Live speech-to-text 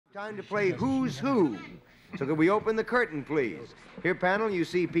Time to play Who's Who. So could we open the curtain, please? Here, panel, you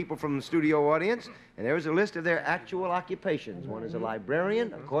see people from the studio audience, and there's a list of their actual occupations. One is a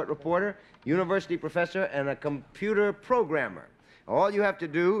librarian, a court reporter, university professor, and a computer programmer. All you have to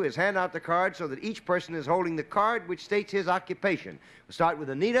do is hand out the card so that each person is holding the card which states his occupation. We'll start with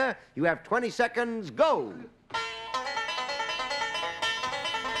Anita. You have 20 seconds. Go!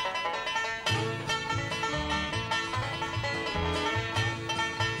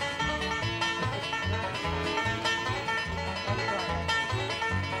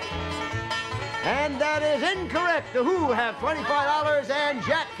 And that is incorrect. The Who have $25, and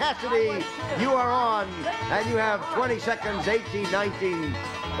Jack Cassidy, you are on. And you have 20 seconds, 18, 19, 17.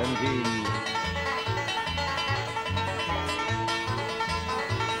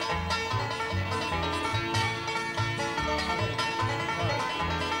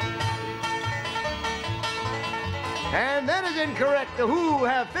 And that is incorrect. The Who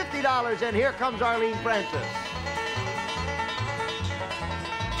have $50, and here comes Arlene Francis.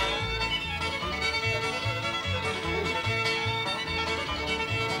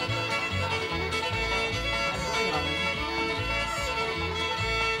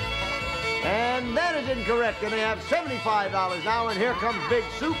 And that is incorrect, and they have $75 now, and here comes Big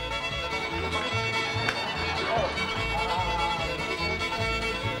Soup.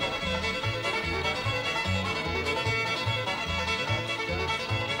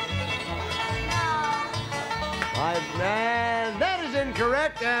 And that is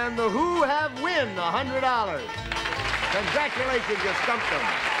incorrect, and the Who have win $100. Congratulations, you stumped them.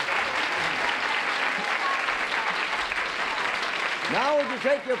 Now would you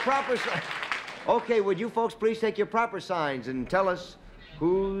take your proper signs? Okay, would you folks please take your proper signs and tell us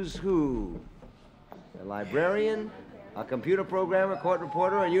who's who? A librarian, a computer programmer, court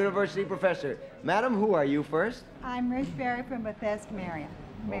reporter, a university professor. Madam, who are you first? I'm Ruth Berry from Bethesda, Maryland.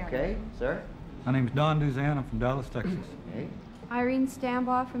 Okay, sir? My name is Don Duzan. I'm from Dallas, Texas. Okay. Irene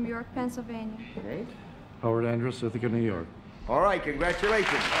Stambaugh from York, Pennsylvania. Okay. Howard Andrus, Ithaca, New York. All right,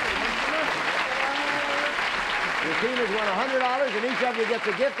 congratulations. Your team has won $100, and each of you gets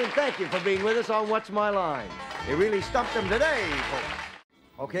a gift, and thank you for being with us on What's My Line. You really stumped them today, folks.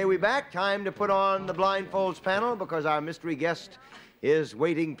 Okay, we back. Time to put on the blindfolds panel because our mystery guest is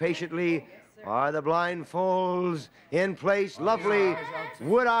waiting patiently. Are the blindfolds in place? Lovely.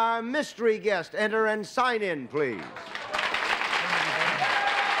 Would our mystery guest enter and sign in, please?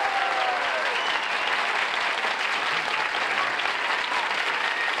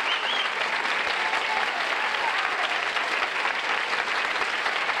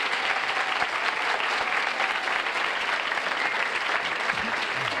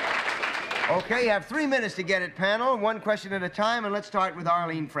 Okay, you have 3 minutes to get it, panel. One question at a time, and let's start with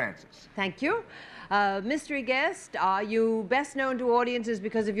Arlene Francis. Thank you. Mystery guest, are you best known to audiences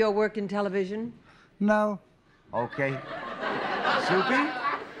because of your work in television? No. Okay. Soupy?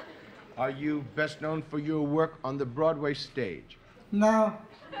 Are you best known for your work on the Broadway stage? No.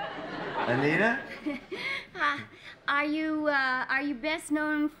 Anita? Are you best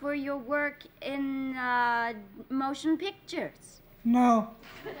known for your work in motion pictures? No.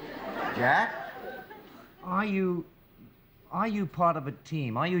 Jack? Are you part of a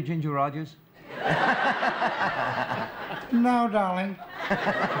team? Are you Ginger Rogers? No, darling.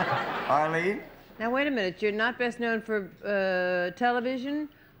 Arlene? Now, wait a minute. You're not best known for television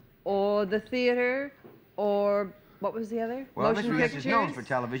or the theater or what was the other? Well, motion Mr. Guest pictures? is known for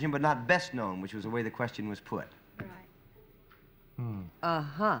television, but not best known, which was the way the question was put. Right.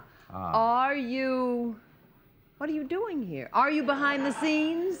 Uh-huh. What are you doing here? Are you behind the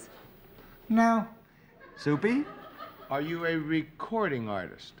scenes? No. Soupy? Are you a recording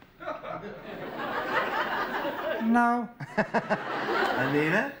artist? No.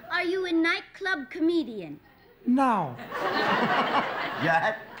 Anita? Are you a nightclub comedian? No.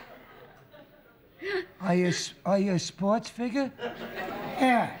 Jack? Are you a sports figure?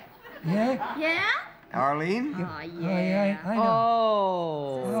 Yeah. Yeah? Yeah? Arlene? Oh, yeah. I know.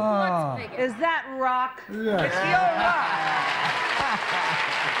 Oh. Sports figure. Is that rock? Yes. It's your rock.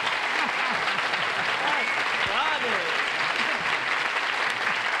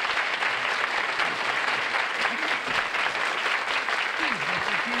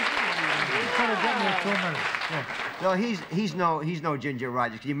 No, he's no Ginger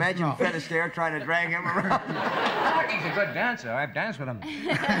Rogers. Can you imagine Fred Astaire trying to drag him around? He's a good dancer. I've danced with him.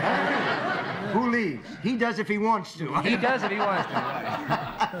 Who leaves? He does if he wants to. He does if he wants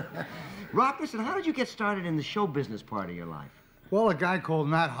to. Rock, listen, how did you get started in the show business part of your life? Well, a guy called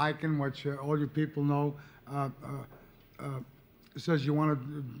Matt Hyken, which all you people know, says you want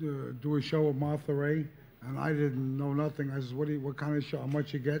to do a show with Martha Ray. And I didn't know nothing. I says, what kind of show? How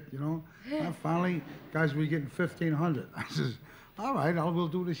much you get, you know? And finally, guys, we're getting 1,500. I says, all right, we'll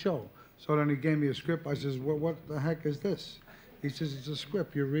do the show. So then he gave me a script. I says, what the heck is this? He says, it's a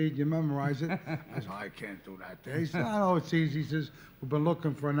script. You read, you memorize it. I said, I can't do that. He said, I know it's easy. He says, we've been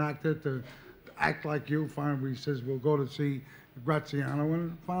looking for an actor to act like you. Finally, he says, we'll go to see Graziano.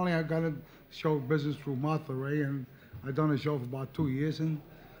 And finally, I got a show business through Martha Ray, and I done the show for about 2 years. And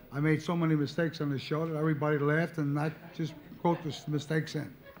I made so many mistakes on the show that everybody laughed, and I just wrote the mistakes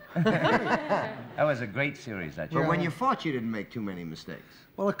in. That was a great series, that show. But when you fought, you didn't make too many mistakes.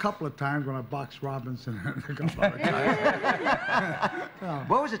 Well, a couple of times when I boxed Robinson. A couple of times. Yeah.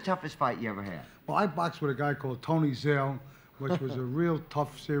 What was the toughest fight you ever had? Well, I boxed with a guy called Tony Zale, which was a real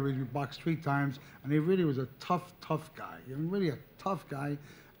tough series. We boxed 3 times, and he really was a tough guy. Really a tough guy,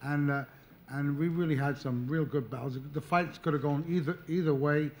 and we really had some real good battles. The fights could have gone either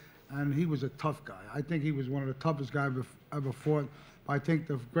way, and he was a tough guy. I think he was one of the toughest guys I've ever fought. I think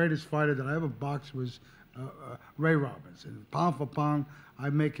the greatest fighter that I ever boxed was Ray Robinson. Pound for pound, I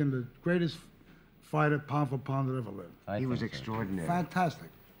make him the greatest fighter, pound for pound, that ever lived. He was extraordinary. Fantastic.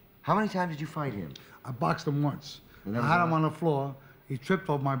 How many times did you fight him? I boxed him once. I had him on the floor. He tripped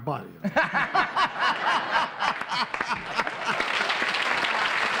over my body.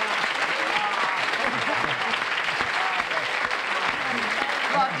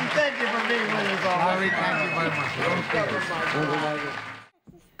 Thank you for being with us all. Thank you very much.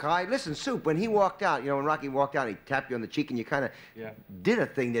 Kai, listen, Soup, when he walked out, you know, when Rocky walked out, he tapped you on the cheek and you kind of did a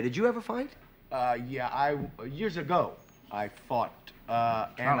thing there. Did you ever fight? Yeah, years ago, I fought.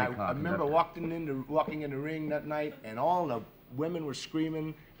 And I remember walking in the ring that night, and all the women were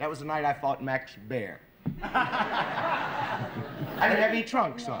screaming. That was the night I fought Max Bear. I didn't have any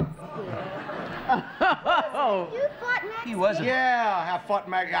trunks on. You fought Max? He wasn't. Yeah, I fought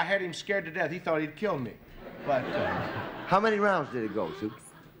Max. I had him scared to death. He thought he'd kill me. But How many rounds did it go, Soup?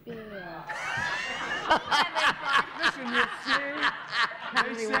 listen, you see,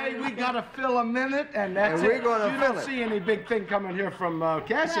 they say we gotta fill a minute, and that's And we're it. gonna You fill don't it. see any big thing coming here from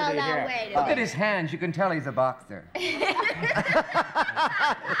Cassidy Well, now, here. wait a Look at minute. his hands. You can tell he's a boxer. It's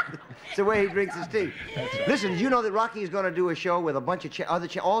the way he drinks his tea. Listen, did you know that Rocky is going to do a show with a bunch of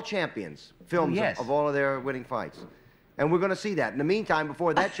all champions, films yes. of all of their winning fights? And we're going to see that. In the meantime,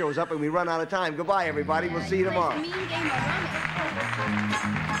 before that shows up and we run out of time, goodbye, everybody. We'll see you tomorrow. Mean game of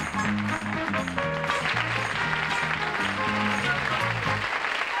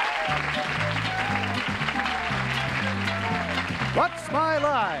What's My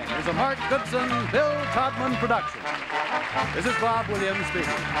Line is a Mark Goodson, Bill Todman production. This is Bob Williams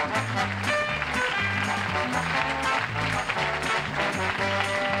speaking.